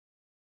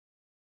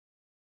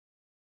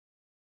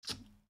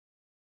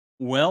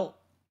Well,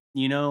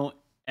 you know,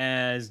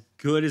 as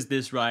good as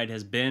this ride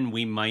has been,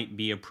 we might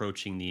be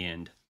approaching the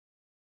end.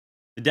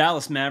 The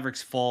Dallas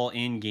Mavericks fall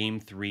in game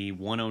 3,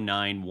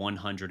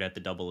 109-100 at the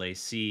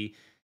AAC,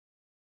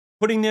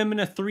 putting them in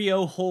a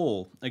 3-0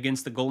 hole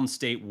against the Golden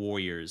State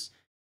Warriors.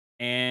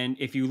 And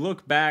if you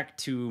look back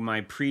to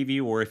my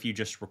preview, or if you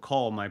just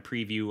recall my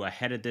preview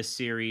ahead of this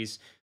series,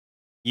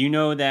 you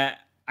know that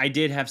I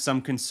did have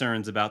some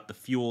concerns about the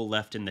fuel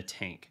left in the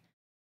tank.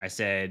 I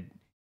said,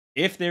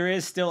 if there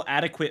is still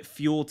adequate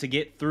fuel to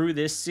get through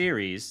this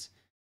series,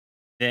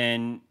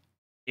 then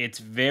it's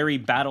very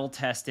battle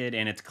tested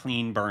and it's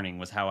clean burning,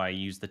 was how I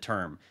used the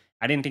term.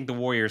 I didn't think the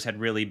Warriors had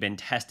really been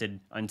tested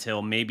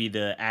until maybe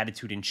the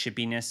attitude and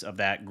chippiness of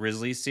that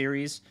Grizzlies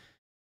series.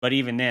 But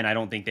even then, I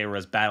don't think they were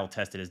as battle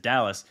tested as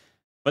Dallas.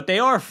 But they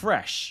are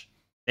fresh.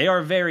 They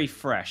are very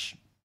fresh.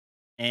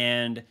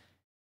 And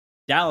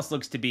Dallas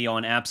looks to be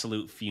on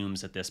absolute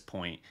fumes at this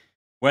point.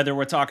 Whether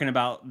we're talking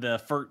about the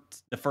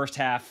first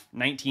half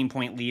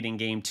 19-point lead in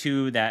game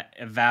 2 that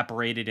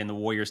evaporated and the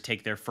Warriors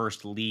take their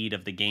first lead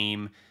of the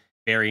game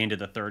very into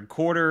the third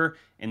quarter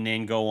and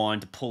then go on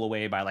to pull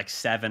away by like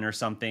 7 or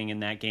something in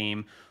that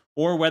game,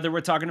 or whether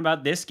we're talking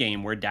about this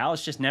game where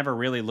Dallas just never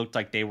really looked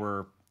like they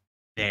were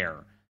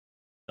there.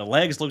 The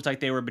legs looked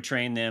like they were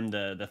betraying them.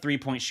 The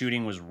three-point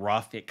shooting was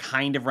rough. It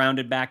kind of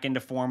rounded back into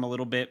form a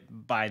little bit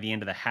by the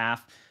end of the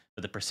half,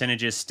 but the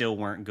percentages still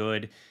weren't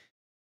good.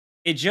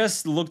 It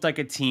just looked like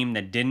a team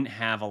that didn't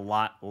have a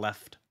lot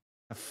left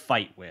to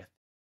fight with.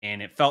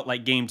 And it felt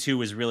like game 2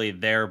 was really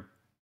their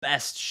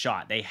best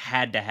shot. They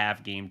had to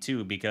have game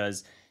 2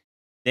 because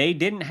they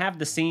didn't have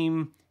the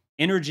same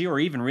energy or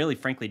even really,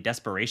 frankly,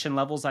 desperation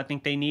levels I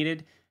think they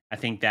needed. I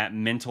think that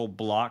mental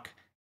block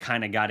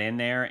kind of got in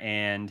there,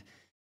 and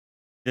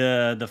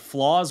the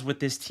flaws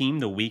with this team,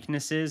 the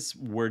weaknesses,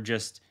 were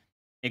just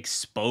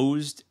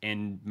exposed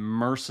and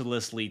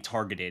mercilessly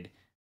targeted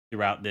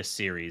throughout this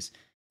series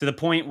to the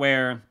point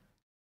where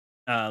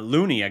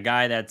Looney, a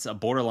guy that's a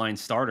borderline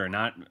starter,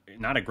 not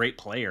a great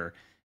player,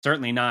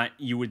 certainly not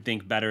you would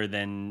think better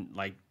than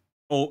like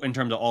in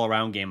terms of all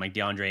around game like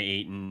DeAndre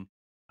Ayton.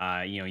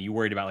 You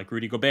worried about like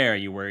Rudy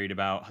Gobert, you worried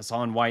about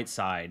Hassan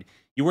Whiteside,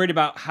 you worried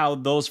about how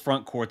those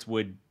front courts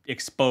would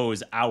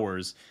expose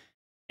ours,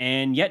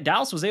 and yet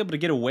Dallas was able to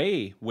get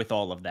away with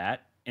all of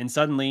that. And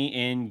suddenly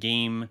in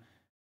game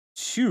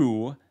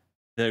 2,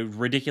 the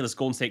ridiculous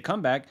Golden State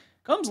comeback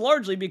comes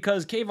largely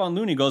because Kayvon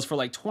Looney goes for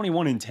like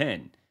 21 and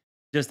 10.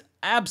 Just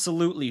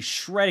absolutely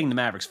shredding the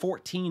Mavericks.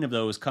 14 of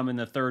those come in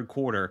the third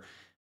quarter,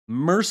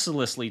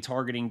 mercilessly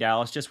targeting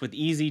Dallas just with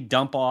easy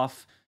dump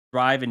off,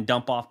 drive and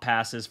dump off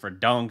passes for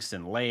dunks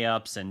and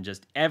layups and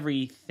just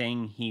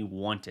everything he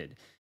wanted.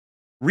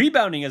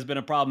 Rebounding has been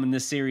a problem in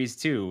this series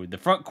too. The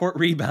front court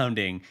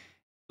rebounding.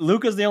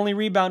 Luka's the only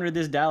rebounder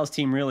this Dallas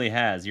team really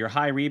has. Your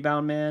high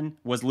rebound man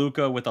was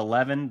Luka with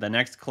 11. The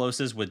next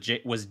closest was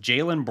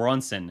Jalen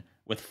Brunson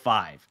with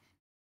 5.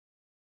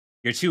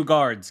 Your two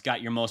guards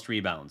got your most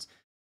rebounds.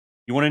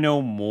 You want to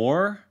know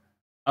more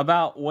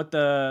about what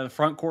the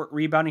front court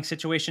rebounding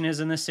situation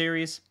is in this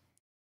series?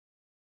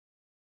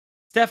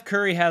 Steph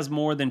Curry has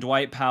more than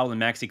Dwight Powell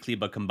and Maxi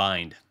Kleba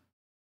combined.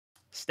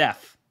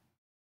 Steph.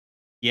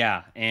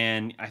 Yeah,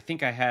 and I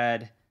think I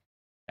had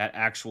that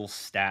actual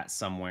stat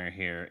somewhere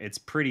here. It's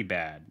pretty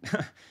bad.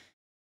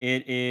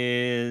 It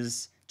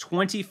is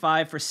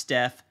 25 for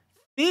Steph,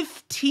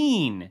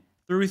 15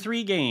 through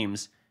 3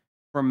 games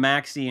for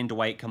Maxi and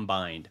Dwight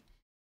combined.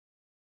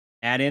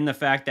 Add in the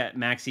fact that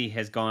Maxi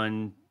has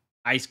gone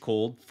ice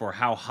cold for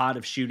how hot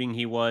of shooting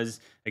he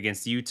was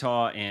against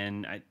Utah,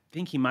 and I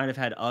think he might have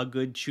had a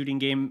good shooting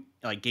game,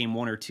 like game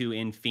 1 or 2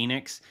 in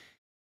Phoenix.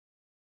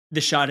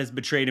 The shot has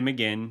betrayed him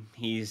again.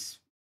 He's,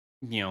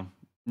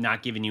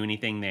 not giving you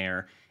anything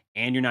there,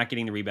 and you're not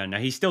getting the rebound. Now,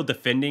 he's still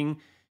defending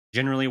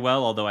generally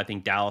well, although I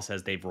think Dallas,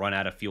 as they've run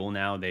out of fuel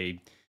now, the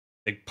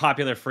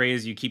popular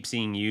phrase you keep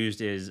seeing used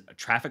is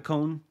traffic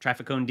cone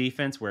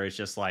defense, where it's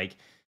just like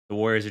the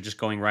Warriors are just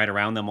going right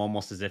around them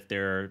almost as if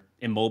they're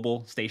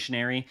immobile,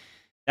 stationary.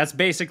 That's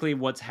basically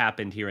what's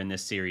happened here in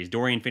this series.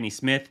 Dorian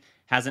Finney-Smith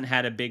hasn't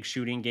had a big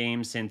shooting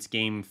game since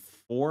game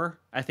 4,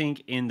 I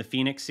think, in the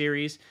Phoenix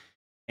series.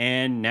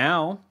 And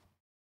now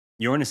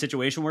you're in a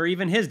situation where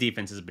even his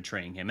defense is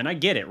betraying him. And I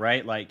get it,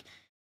 right? Like,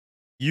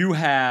 you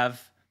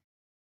have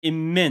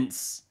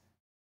immense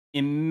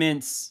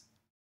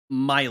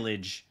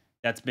mileage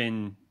that's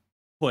been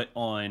put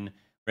on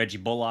Reggie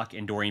Bullock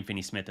and Dorian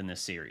Finney-Smith in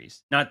this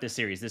series. Not this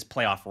series, this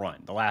playoff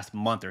run, the last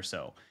month or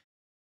so.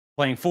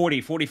 Playing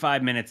 40,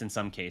 45 minutes in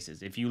some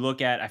cases. If you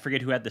look at, I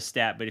forget who had the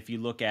stat, but if you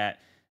look at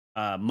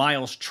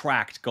miles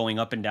tracked going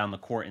up and down the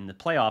court in the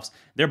playoffs,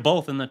 they're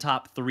both in the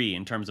top 3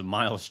 in terms of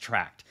miles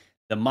tracked.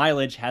 The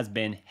mileage has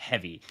been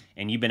heavy.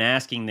 And you've been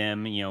asking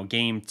them,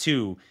 game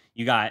 2,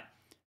 you got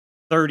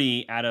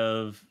 30 out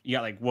of,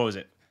 what was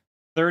it?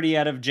 30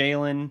 out of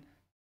Jalen,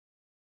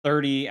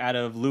 30 out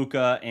of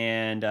Luka,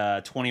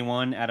 and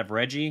 21 out of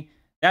Reggie.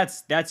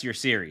 That's your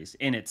series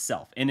in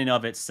itself. In and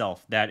of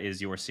itself, that is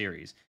your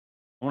series.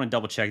 I want to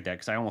double check that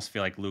because I almost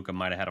feel like Luka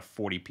might have had a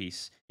 40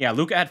 piece. Yeah,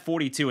 Luka had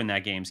 42 in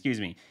that game. Excuse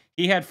me.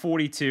 He had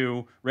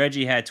 42.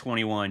 Reggie had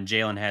 21.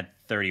 Jalen had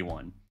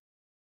 31.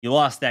 You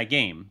lost that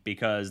game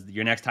because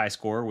your next high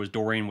scorer was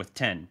Dorian with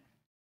 10.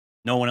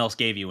 No one else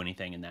gave you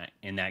anything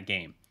in that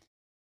game.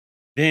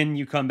 Then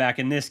you come back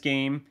in this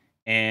game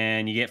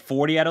and you get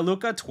 40 out of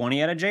Luka,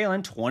 20 out of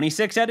Jalen,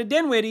 26 out of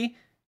Dinwiddie.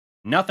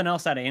 Nothing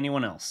else out of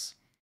anyone else.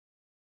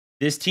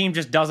 This team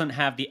just doesn't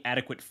have the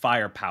adequate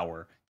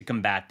firepower to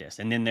combat this.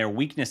 And then their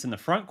weakness in the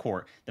front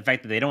court, the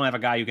fact that they don't have a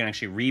guy who can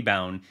actually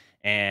rebound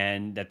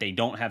and that they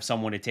don't have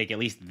someone to take at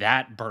least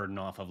that burden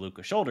off of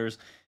Luka's shoulders,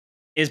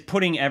 is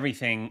putting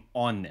everything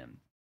on them.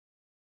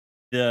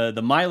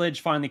 The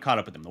mileage finally caught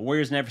up with them. The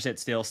Warriors never sit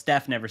still.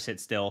 Steph never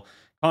sits still.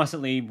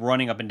 Constantly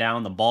running up and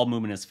down. The ball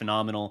movement is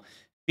phenomenal.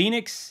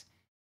 Phoenix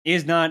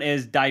is not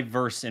as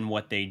diverse in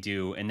what they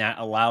do, and that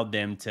allowed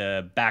them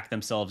to back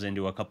themselves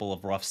into a couple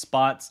of rough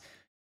spots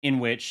in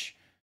which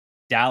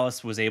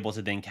Dallas was able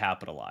to then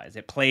capitalize.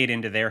 It played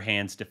into their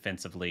hands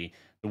defensively.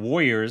 The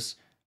Warriors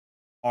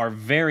are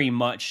very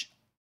much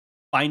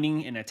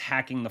finding and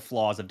attacking the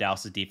flaws of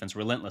Dallas's defense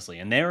relentlessly,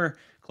 and they're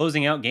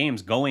closing out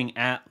games going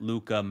at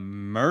Luka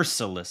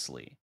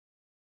mercilessly.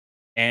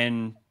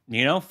 And,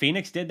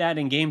 Phoenix did that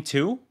in game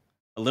 2,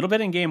 a little bit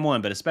in game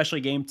 1, but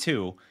especially game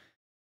 2.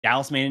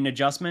 Dallas made an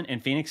adjustment,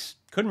 and Phoenix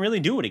couldn't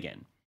really do it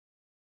again.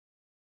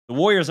 The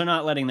Warriors are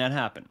not letting that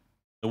happen.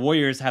 The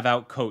Warriors have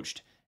outcoached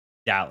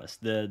Dallas.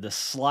 The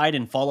slide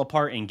and fall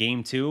apart in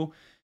game 2,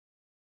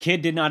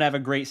 Kid did not have a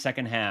great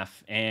second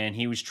half, and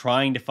he was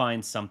trying to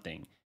find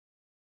something.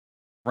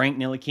 Frank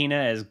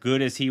Ntilikina, as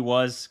good as he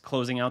was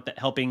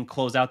helping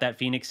close out that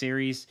Phoenix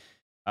series,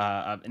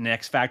 an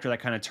X factor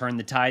that kind of turned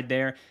the tide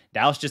there.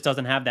 Dallas just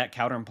doesn't have that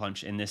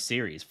counterpunch in this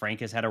series.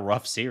 Frank has had a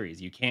rough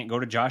series. You can't go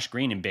to Josh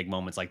Green in big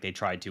moments like they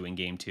tried to in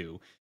game 2.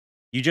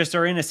 You just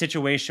are in a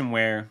situation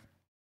where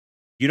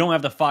you don't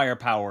have the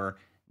firepower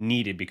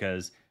needed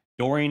because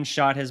Dorian's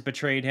shot has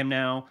betrayed him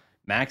now.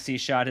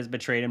 Maxi's shot has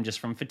betrayed him just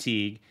from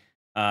fatigue.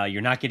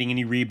 You're not getting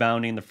any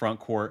rebounding in the front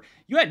court.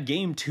 You had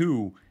game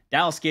 2,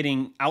 Dallas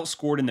getting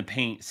outscored in the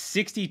paint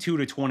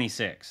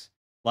 62-26.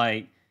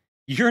 Like,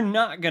 you're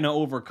not going to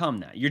overcome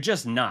that. You're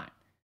just not.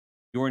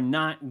 You're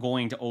not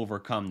going to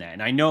overcome that.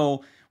 And I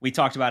know we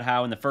talked about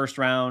how in the first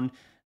round,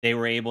 they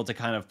were able to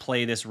kind of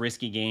play this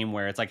risky game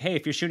where it's like, hey,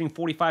 if you're shooting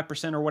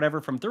 45% or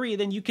whatever from 3,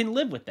 then you can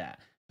live with that.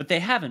 But they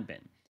haven't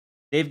been.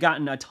 They've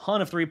gotten a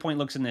ton of 3-point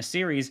looks in this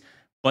series,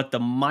 but the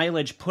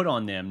mileage put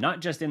on them, not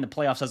just in the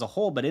playoffs as a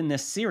whole, but in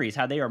this series,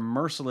 how they are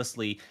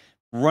mercilessly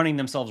running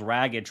themselves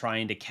ragged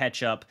trying to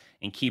catch up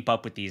and keep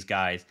up with these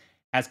guys,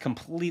 has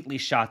completely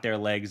shot their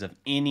legs of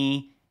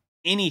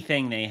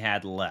anything they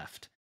had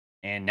left.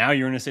 And now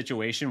you're in a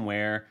situation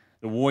where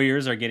the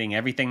Warriors are getting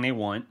everything they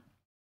want,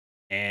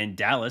 and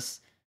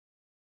Dallas,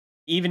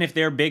 even if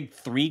their big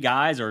 3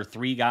 guys or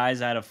 3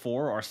 guys out of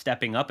 4 are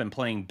stepping up and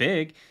playing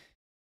big,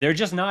 they're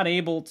just not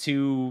able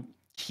to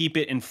keep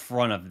it in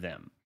front of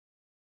them.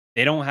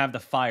 They don't have the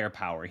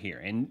firepower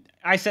here. And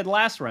I said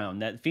last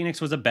round that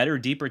Phoenix was a better,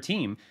 deeper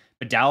team,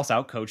 but Dallas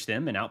outcoached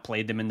them and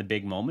outplayed them in the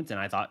big moments. And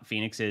I thought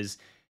Phoenix's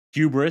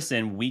hubris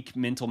and weak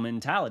mental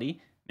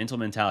mentality,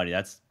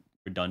 that's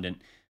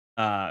redundant,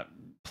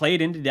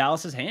 played into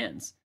Dallas's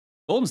hands.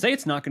 Golden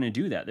State's not going to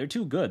do that. They're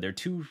too good.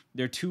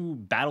 They're too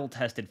battle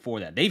tested for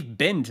that. They've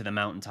been to the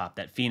mountaintop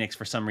that Phoenix,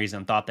 for some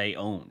reason, thought they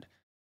owned.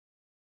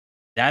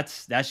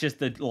 That's just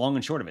the long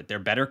and short of it. They're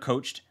better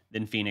coached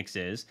than Phoenix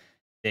is.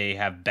 They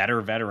have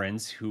better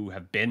veterans who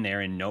have been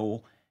there and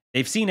know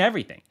they've seen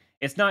everything.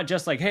 It's not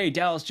just like, hey,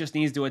 Dallas just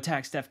needs to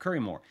attack Steph Curry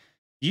more.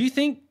 Do you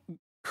think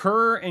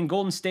Kerr and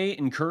Golden State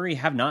and Curry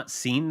have not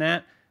seen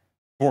that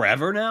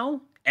forever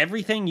now?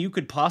 Everything you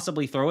could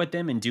possibly throw at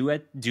them and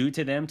do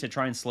to them to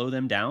try and slow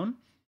them down?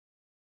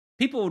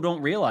 People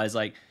don't realize,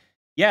 like,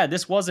 yeah,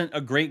 this wasn't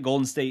a great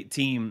Golden State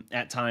team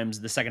at times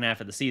the second half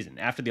of the season.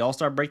 After the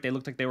All-Star break, they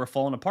looked like they were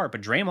falling apart.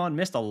 But Draymond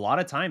missed a lot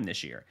of time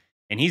this year.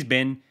 And he's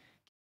been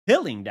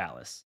killing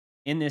Dallas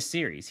in this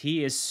series.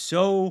 He is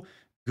so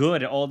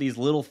good at all these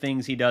little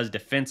things he does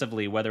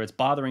defensively, whether it's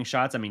bothering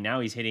shots. I mean, now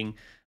he's hitting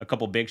a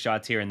couple big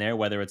shots here and there,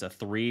 whether it's a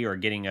 3 or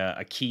getting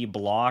a key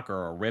block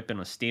or a rip and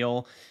a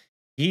steal.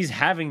 He's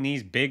having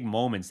these big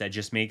moments that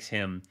just makes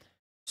him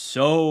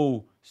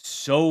so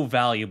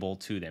valuable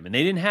to them. And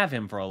they didn't have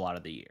him for a lot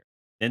of the year.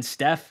 Then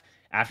Steph,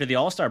 after the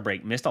All-Star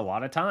break, missed a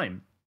lot of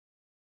time.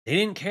 They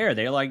didn't care.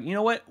 They're like, you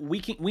know what? We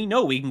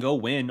know we can go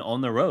win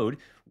on the road.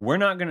 We're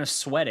not going to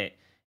sweat it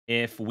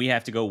if we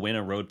have to go win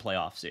a road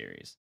playoff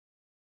series.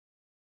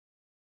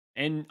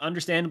 And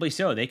understandably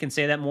so. They can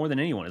say that more than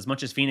anyone. As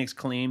much as Phoenix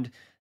claimed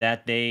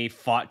that they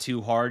fought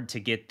too hard to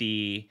get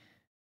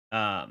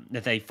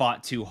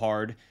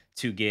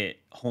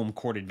home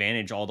court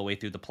advantage all the way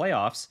through the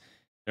playoffs,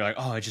 they're like,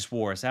 oh, it just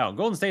wore us out.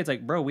 Golden State's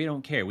like, bro, we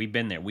don't care. We've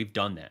been there. We've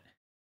done that.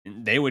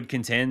 And they would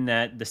contend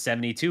that the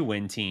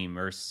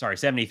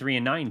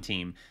 73-9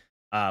 team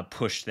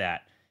pushed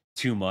that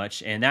too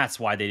much. And that's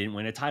why they didn't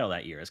win a title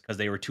that year, is because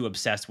they were too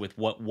obsessed with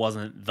what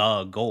wasn't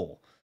the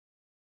goal.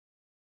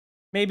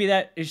 Maybe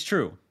that is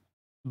true.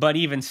 But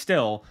even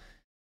still,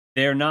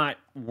 they're not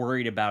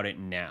worried about it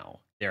now.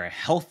 They're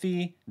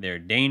healthy, they're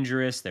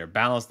dangerous, they're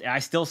balanced. I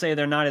still say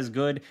they're not as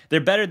good.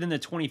 They're better than the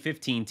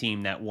 2015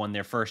 team that won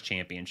their first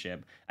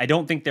championship. I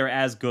don't think they're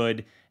as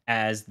good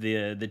as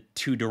the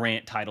two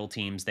Durant title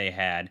teams they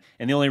had.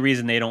 And the only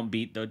reason they don't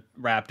beat the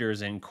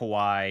Raptors and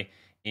Kawhi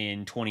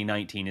in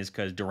 2019 is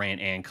because Durant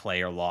and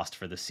Clay are lost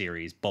for the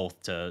series,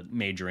 both to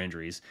major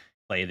injuries.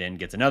 Clay then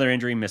gets another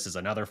injury, misses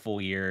another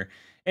full year.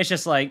 It's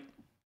just like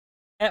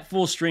at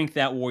full strength,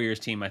 that Warriors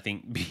team, I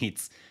think,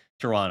 beats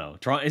Toronto.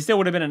 It still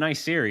would have been a nice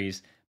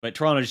series, but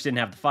Toronto just didn't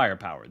have the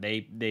firepower.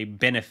 They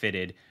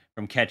benefited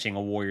from catching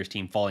a Warriors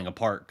team falling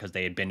apart because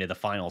they had been to the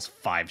finals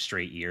 5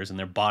 straight years and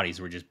their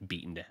bodies were just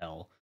beaten to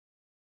hell.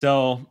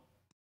 So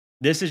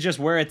this is just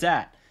where it's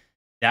at.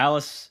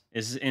 Dallas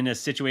is in a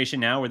situation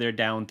now where they're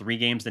down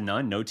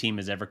 3-0. No team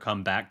has ever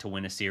come back to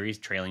win a series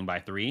trailing by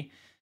 3.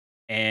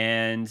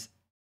 And,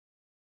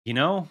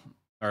 or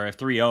a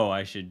 3-0,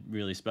 I should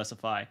really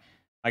specify.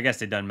 I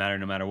guess it doesn't matter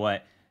no matter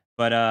what.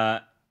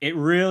 But it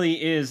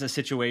really is a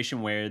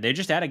situation where they're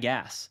just out of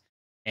gas.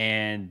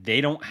 And they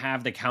don't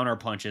have the counter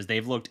punches.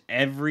 They've looked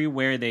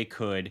everywhere they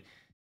could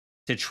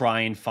to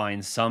try and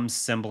find some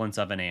semblance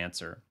of an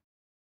answer.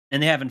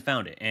 And they haven't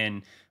found it.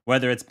 And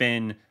whether it's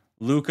been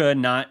Luka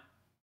not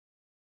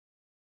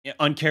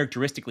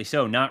uncharacteristically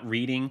so, not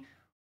reading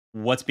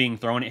what's being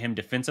thrown at him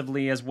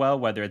defensively as well,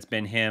 whether it's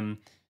been him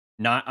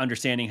not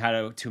understanding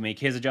how to make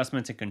his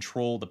adjustments and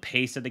control the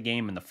pace of the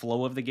game and the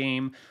flow of the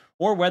game,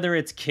 or whether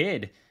it's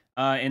Kidd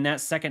in that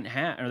second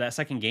half or that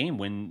second game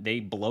when they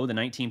blow the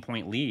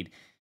 19-point lead.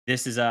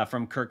 This is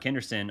from Kirk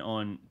Henderson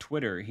on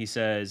Twitter. He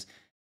says,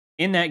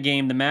 in that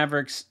game, the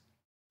Mavericks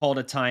called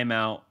a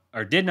timeout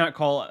or did not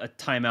call a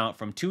timeout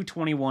from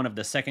 2:21 of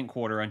the second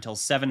quarter until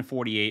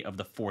 7:48 of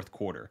the fourth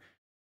quarter.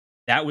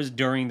 That was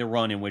during the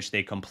run in which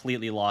they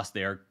completely lost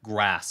their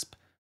grasp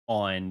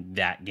on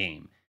that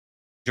game.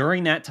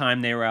 During that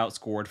time, they were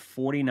outscored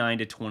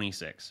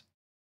 49-26.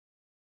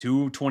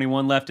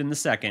 2:21 left in the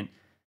second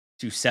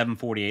to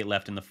 7:48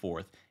 left in the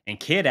fourth. And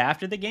Kidd,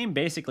 after the game,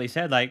 basically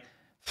said, like,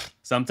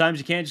 sometimes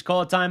you can't just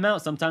call a timeout.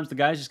 Sometimes the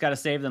guys just got to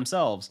save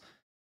themselves.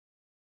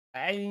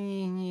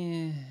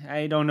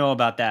 I don't know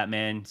about that,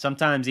 man.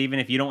 Sometimes even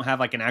if you don't have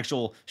like an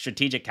actual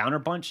strategic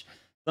counterpunch,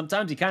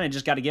 sometimes you kind of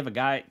just got to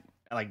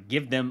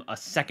give them a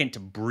second to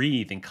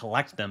breathe and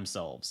collect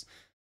themselves.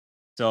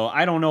 So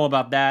I don't know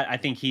about that. I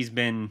think he's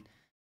been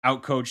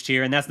outcoached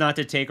here, and that's not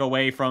to take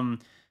away from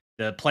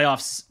the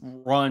playoffs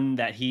run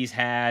that he's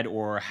had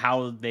or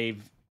how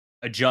they've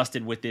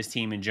adjusted with this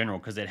team in general,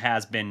 because it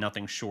has been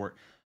nothing short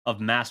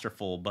of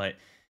masterful. But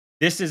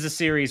this is a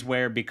series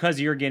where, because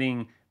you're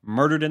getting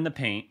murdered in the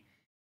paint,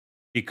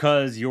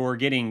 because you're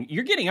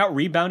getting out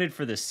rebounded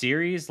for the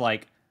series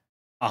like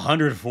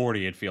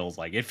 140, it feels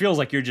like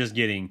you're just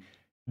getting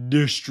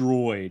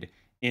destroyed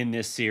in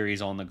this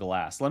series on the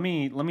glass. Let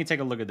me take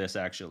a look at this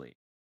actually.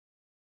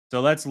 So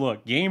let's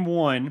look. Game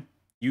 1,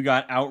 you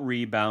got out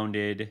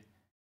rebounded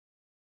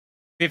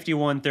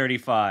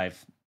 51-35.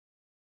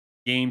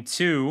 Game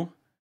 2,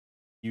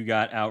 you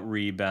got out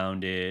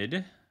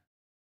rebounded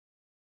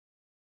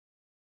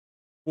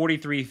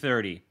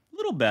 43-30.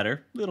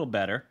 Little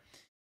better.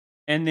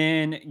 And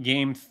then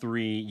game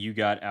 3, you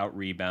got out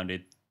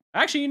rebounded.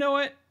 Actually, you know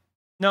what?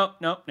 No,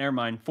 never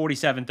mind.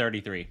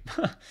 47-33.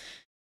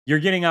 You're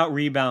getting out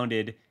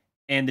rebounded,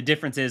 and the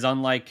difference is,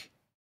 unlike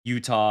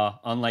Utah,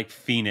 unlike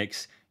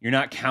Phoenix, you're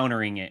not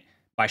countering it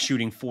by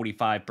shooting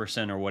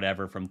 45% or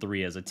whatever from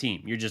 3 as a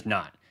team. You're just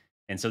not.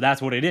 And so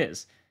that's what it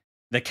is.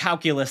 The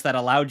calculus that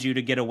allowed you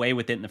to get away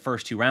with it in the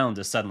first 2 rounds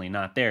is suddenly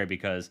not there,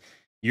 because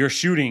you're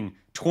shooting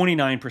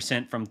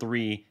 29% from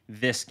 3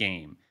 this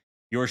game.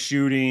 You're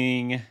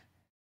shooting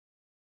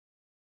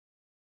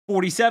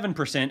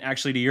 47%,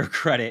 actually, to your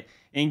credit,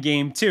 in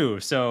game 2.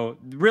 So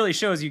it really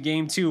shows you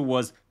game 2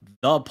 was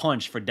the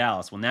punch for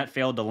Dallas. When that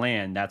failed to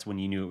land, that's when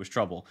you knew it was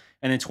trouble.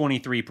 And then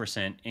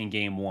 23% in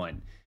game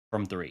 1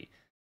 from 3.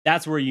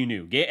 That's where you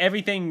knew.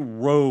 Everything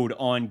rode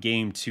on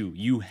game 2.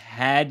 You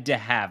had to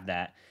have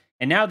that.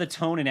 And now the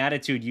tone and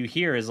attitude you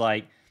hear is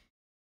like,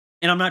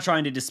 and I'm not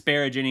trying to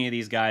disparage any of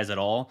these guys at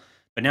all,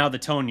 but now the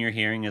tone you're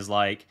hearing is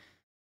like,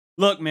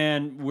 look,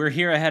 man, we're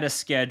here ahead of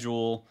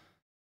schedule.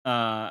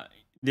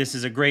 This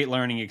is a great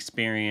learning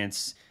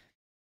experience.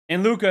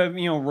 And Luka,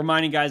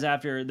 reminding guys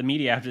after the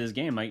media after this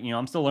game, like,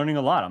 I'm still learning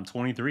a lot. I'm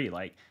 23.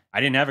 Like,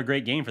 I didn't have a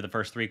great game for the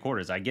first 3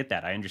 quarters. I get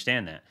that. I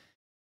understand that.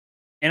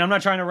 And I'm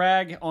not trying to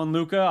rag on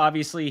Luka.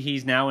 Obviously,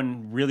 he's now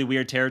in really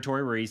weird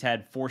territory where he's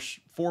had four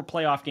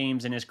playoff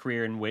games in his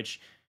career in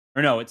which,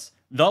 it's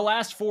the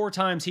last 4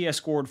 times he has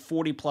scored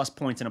 40-plus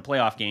points in a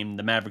playoff game,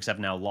 the Mavericks have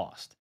now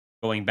lost,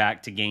 going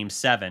back to Game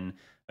 7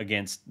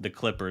 against the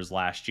Clippers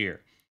last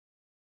year.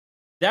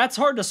 That's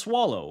hard to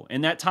swallow,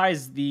 and that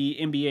ties the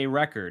NBA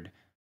record.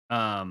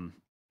 I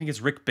think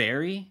it's Rick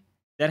Barry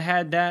that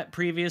had that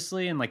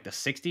previously in like the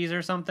 60s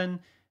or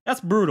something.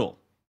 That's brutal.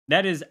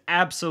 That is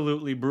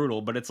absolutely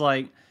brutal, but it's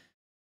like,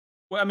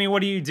 what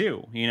do you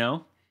do,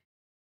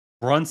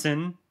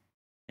 Brunson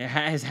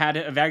has had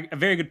a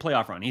very good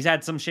playoff run. He's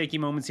had some shaky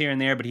moments here and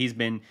there, but he's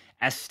been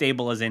as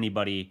stable as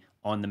anybody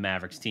on the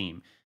Mavericks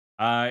team.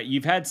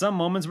 You've had some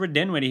moments where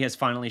Dinwiddie has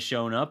finally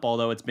shown up,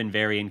 although it's been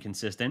very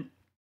inconsistent.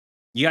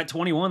 You got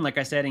 21, like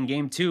I said, in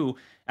game 2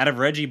 out of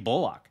Reggie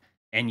Bullock,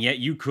 and yet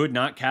you could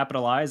not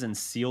capitalize and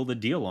seal the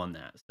deal on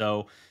that.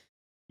 So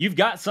you've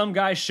got some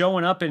guys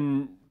showing up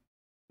and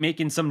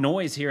making some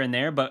noise here and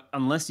there, but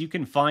unless you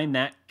can find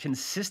that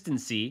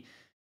consistency,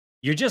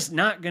 you're just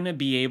not going to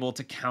be able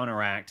to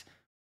counteract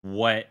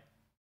what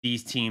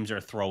these teams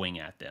are throwing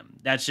at them.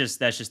 That's just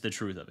the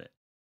truth of it.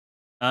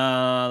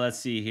 Let's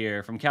see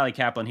here. From Callie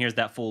Kaplan, here's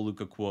that full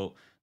Luka quote.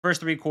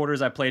 First 3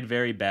 quarters, I played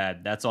very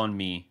bad. That's on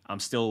me.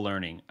 I'm still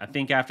learning. I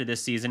think after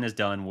this season is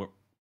done,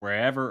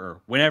 wherever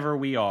or whenever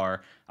we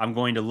are, I'm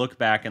going to look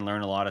back and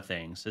learn a lot of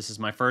things. This is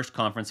my first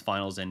conference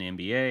finals in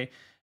NBA.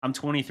 I'm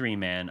 23,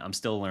 man. I'm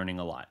still learning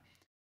a lot.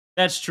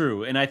 That's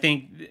true. And I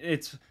think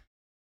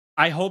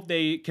I hope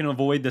they can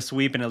avoid the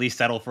sweep and at least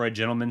settle for a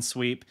gentleman's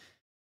sweep.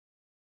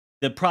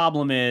 The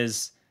problem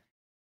is,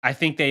 I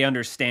think they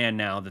understand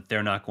now that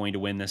they're not going to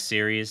win this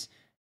series.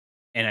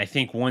 And I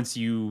think once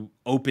you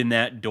open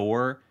that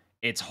door,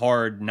 it's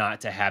hard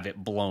not to have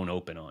it blown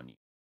open on you.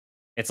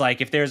 It's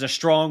like if there's a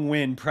strong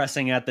wind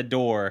pressing at the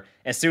door,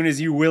 as soon as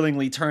you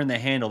willingly turn the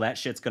handle, that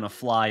shit's going to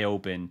fly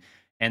open.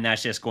 And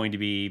that's just going to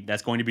be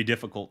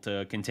difficult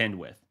to contend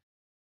with.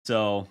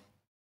 So,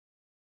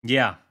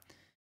 yeah,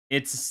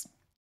 it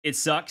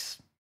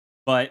sucks,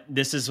 but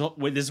this is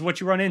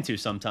what you run into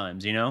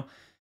sometimes, you know?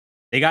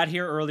 They got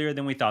here earlier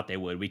than we thought they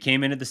would. We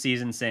came into the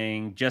season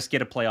saying, just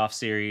get a playoff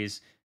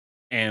series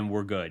and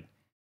we're good.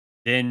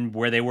 Then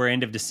where they were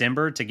end of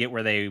December to get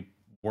where they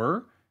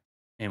were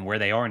and where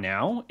they are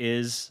now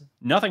is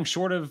nothing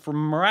short of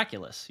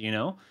miraculous, you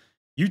know?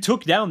 You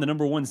took down the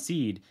number 1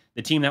 seed,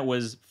 the team that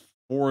was,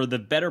 for the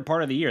better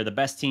part of the year, the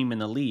best team in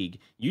the league.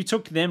 You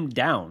took them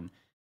down,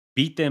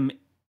 beat them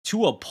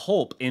to a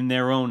pulp in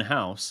their own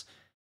house,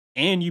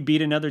 and you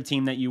beat another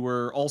team that you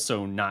were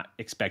also not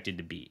expected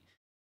to beat.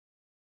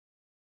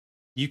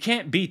 You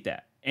can't beat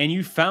that. And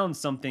you found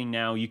something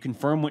now. You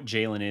confirm what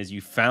Jalen is.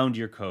 You found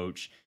your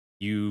coach.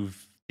 You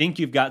think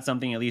you've got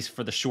something, at least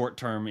for the short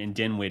term, in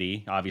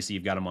Dinwiddie. Obviously,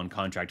 you've got him on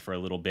contract for a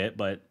little bit,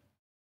 but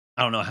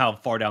I don't know how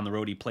far down the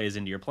road he plays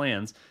into your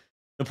plans.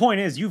 The point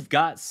is, you've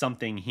got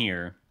something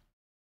here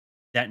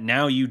that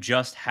now you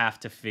just have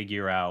to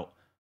figure out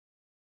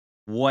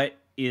what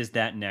is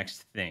that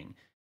next thing.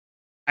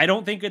 I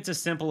don't think it's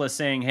as simple as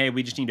saying, hey,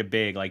 we just need a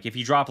big. Like, if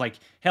you drop,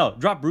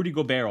 drop Rudy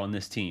Gobert on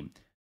this team.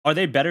 Are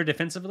they better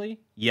defensively?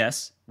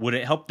 Yes. Would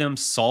it help them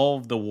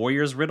solve the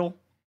Warriors riddle?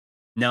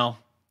 No,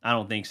 I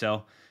don't think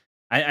so.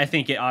 I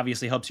think it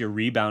obviously helps your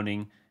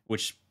rebounding,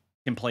 which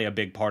can play a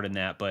big part in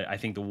that. But I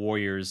think the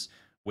Warriors,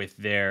 with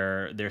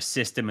their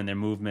system and their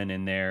movement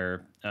and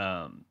their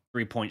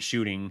 3-point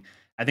shooting,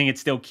 I think it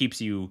still keeps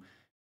you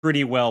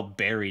pretty well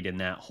buried in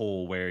that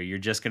hole where you're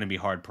just going to be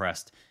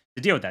hard-pressed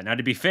to deal with that. Now,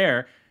 to be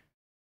fair,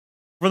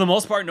 for the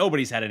most part,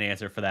 nobody's had an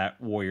answer for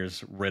that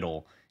Warriors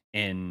riddle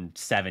in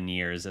 7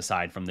 years,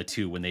 aside from the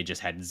 2 when they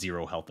just had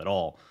 0 health at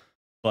all.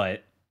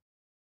 But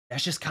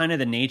that's just kind of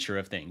the nature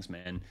of things,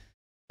 man.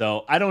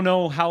 So I don't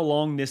know how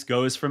long this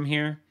goes from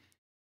here.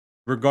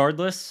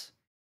 Regardless,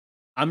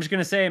 I'm just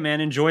going to say,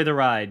 man, enjoy the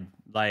ride.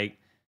 Like,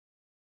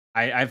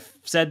 I've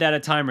said that a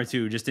time or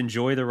two. Just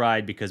enjoy the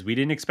ride because we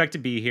didn't expect to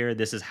be here.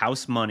 This is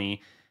house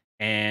money.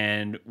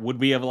 And would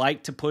we have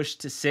liked to push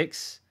to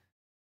 6?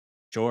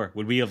 Sure.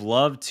 Would we have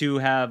loved to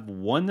have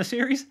won the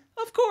series?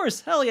 Of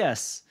course. Hell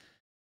yes.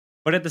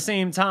 But at the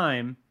same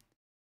time,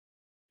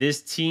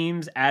 this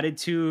team's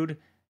attitude,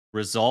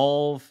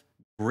 resolve,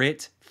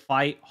 grit,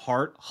 fight,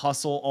 heart,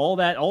 hustle,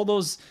 all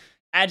those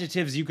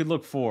adjectives you could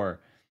look for,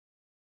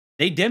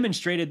 they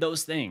demonstrated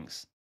those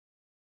things.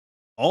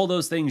 All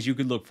those things you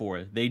could look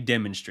for, they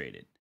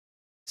demonstrated.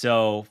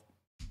 So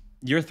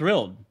you're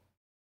thrilled.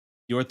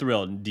 You're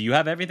thrilled. Do you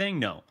have everything?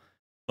 No.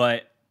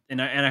 But, and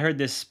I heard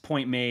this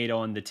point made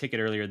on the ticket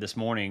earlier this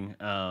morning.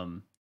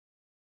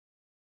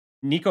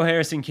 Nico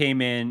Harrison came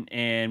in,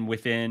 and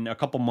within a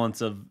couple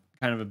months of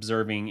kind of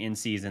observing in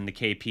season the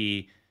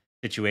KP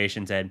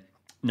situation, said,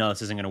 no,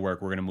 this isn't going to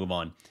work. We're going to move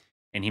on.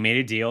 And he made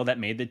a deal that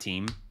made the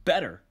team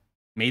better,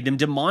 made them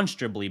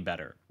demonstrably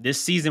better.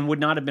 This season would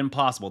not have been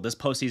possible. This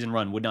postseason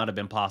run would not have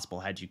been possible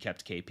had you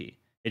kept KP.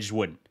 It just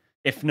wouldn't,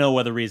 if no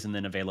other reason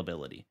than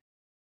availability.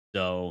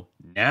 So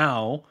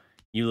now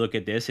you look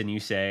at this and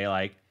you say,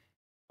 like,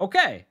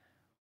 okay,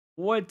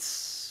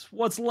 what's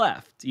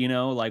left? You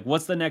know, like,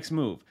 what's the next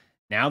move?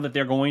 Now that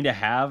they're going to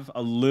have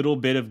a little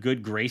bit of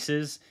good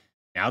graces,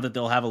 now that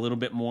they'll have a little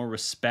bit more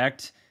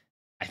respect,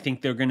 I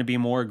think they're going to be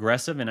more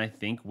aggressive, and I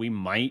think we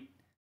might,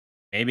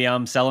 maybe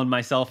I'm selling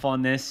myself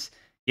on this,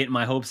 getting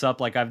my hopes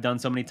up like I've done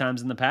so many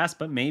times in the past,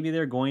 but maybe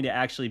they're going to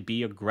actually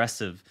be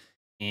aggressive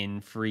in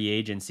free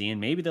agency,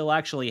 and maybe they'll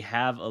actually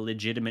have a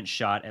legitimate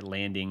shot at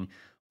landing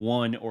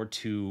 1 or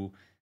 2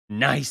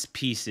 nice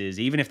pieces,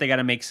 even if they got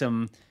to make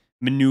some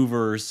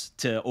maneuvers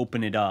to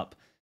open it up.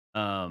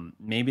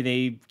 Maybe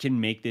they can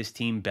make this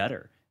team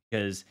better,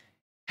 because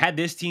had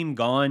this team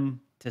gone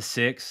to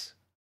 6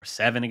 or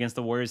 7 against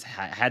the Warriors,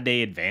 had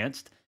they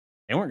advanced,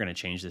 they weren't going to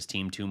change this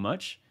team too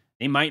much.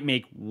 They might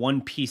make one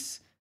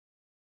piece,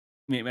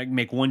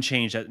 make one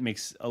change that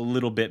makes a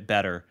little bit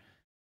better.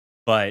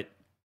 But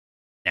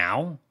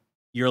now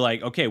you're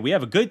like, okay, we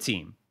have a good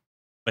team,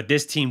 but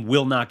this team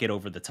will not get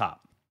over the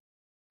top.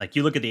 Like,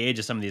 you look at the age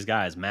of some of these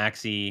guys,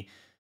 Maxey.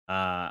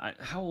 How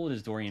old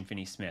is Dorian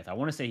Finney-Smith? I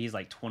want to say he's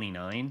like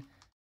 29.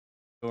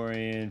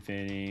 Dorian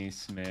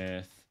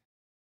Finney-Smith.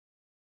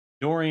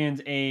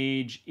 Dorian's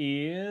age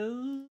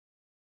is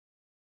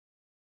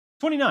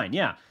 29,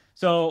 yeah.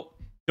 So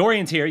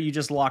Dorian's here. You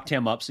just locked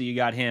him up, so you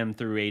got him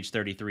through age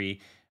 33.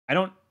 I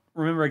don't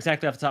remember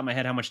exactly off the top of my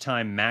head how much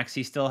time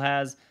Maxey still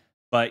has,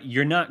 but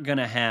you're not going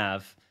to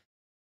have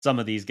some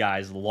of these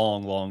guys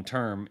long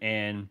term.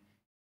 And,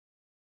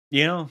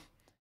 you know,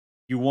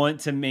 you want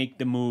to make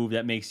the move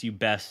that makes you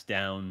best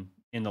down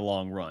in the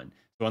long run.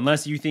 So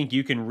unless you think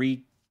you can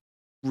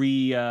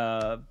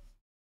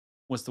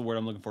what's the word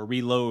I'm looking for?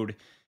 Reload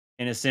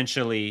and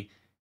essentially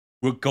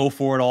go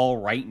for it all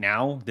right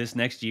now, this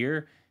next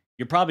year,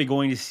 you're probably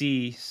going to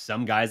see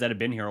some guys that have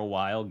been here a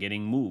while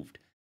getting moved.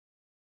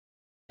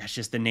 That's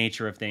just the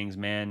nature of things,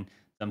 man.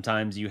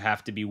 Sometimes you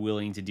have to be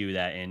willing to do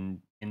that. And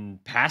in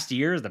past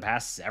years, the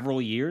past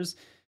several years,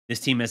 this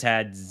team has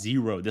had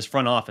zero, this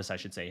front office, I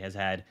should say, has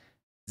had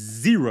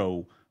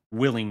zero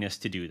willingness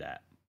to do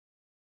that.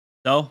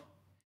 So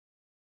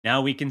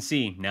now we can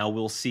see. Now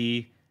we'll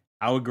see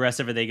how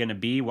aggressive are they going to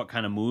be? What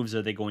kind of moves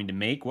are they going to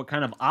make? What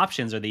kind of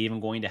options are they even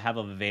going to have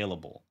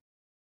available?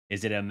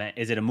 Is it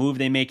a move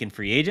they make in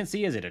free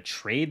agency? Is it a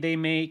trade they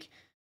make?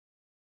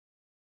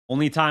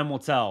 Only time will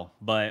tell.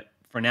 But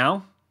for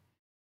now,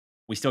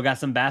 we still got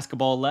some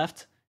basketball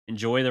left.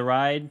 Enjoy the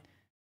ride.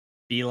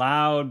 Be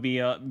loud.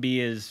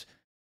 Be as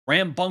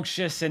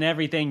rambunctious and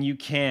everything you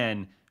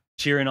can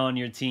cheering on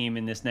your team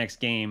in this next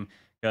game.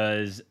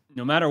 Because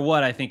no matter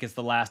what, I think it's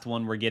the last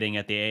one we're getting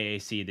at the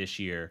AAC this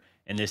year.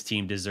 And this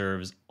team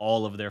deserves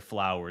all of their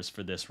flowers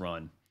for this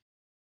run.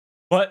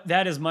 But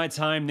that is my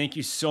time. Thank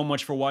you so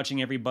much for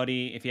watching,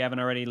 everybody. If you haven't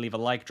already, leave a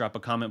like, drop a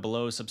comment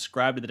below,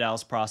 subscribe to the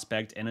Dallas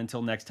Prospect, and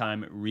until next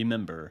time,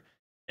 remember,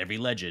 every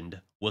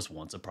legend was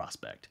once a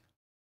prospect.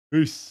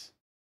 Peace.